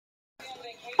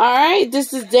Alright,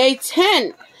 this is day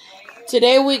 10.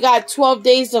 Today we got 12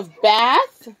 days of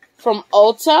bath from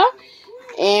Ulta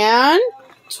and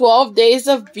 12 days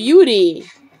of beauty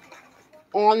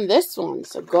on this one.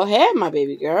 So go ahead, my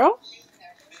baby girl.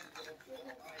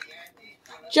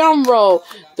 Drum roll.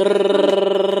 We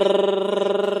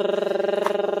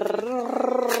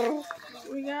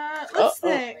got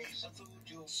lipstick.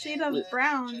 Shade of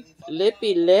brown.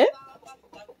 Lippy lip.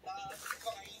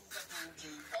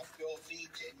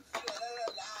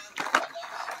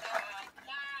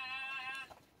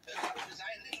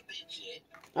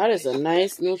 That is a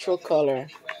nice neutral color.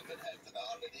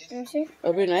 See?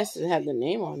 It'd be nice to have the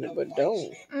name on it, but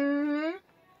don't.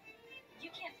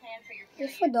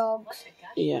 It's for dogs.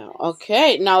 Yeah,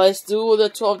 okay. Now let's do the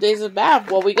 12 days of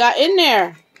bath. What we got in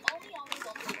there?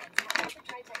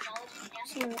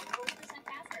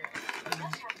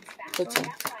 Put some.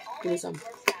 Give me some.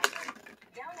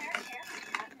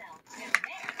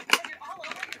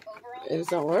 Does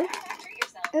that work?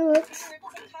 It works.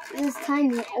 It's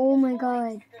tiny. Oh my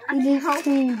god. It is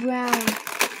clean brown.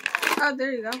 Oh,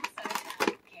 there you go.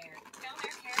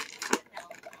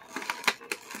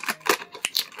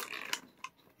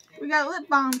 We got lip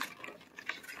balm.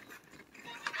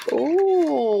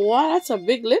 Oh, wow, that's a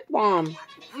big lip balm.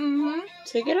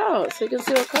 Take it out so you can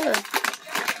see what color.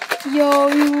 Yo,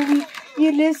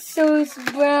 your lips so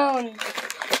brown.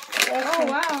 Oh,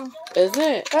 wow. Is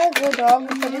it? That's a good dog.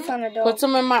 Put this on a dog. Put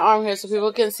some in my arm here so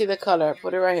people can see the color.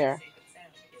 Put it right here.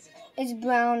 It's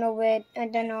brown or red. I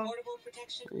don't know.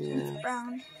 Yeah. It's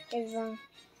brown. It's brown.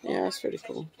 Yeah, that's pretty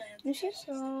cool.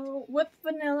 So, whipped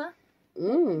vanilla.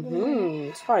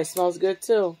 It probably smells good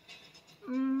too.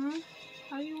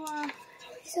 How you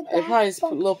It probably just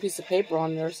put a little piece of paper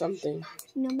on there or something.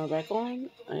 No. Go back on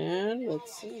and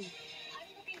let's see.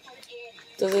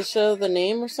 Does it show the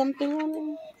name or something on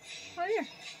it? Oh, yeah.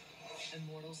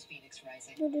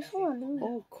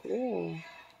 Oh, cool.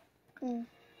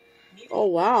 Oh,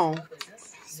 wow.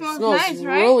 Smells Smells nice,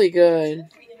 right? really good.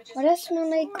 What does it smell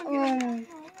like?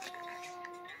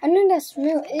 I know that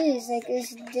smell is like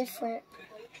it's different.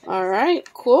 All right,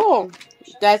 cool.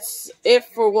 That's it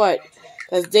for what?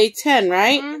 That's day 10,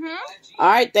 right? All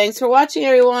right, thanks for watching,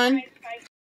 everyone.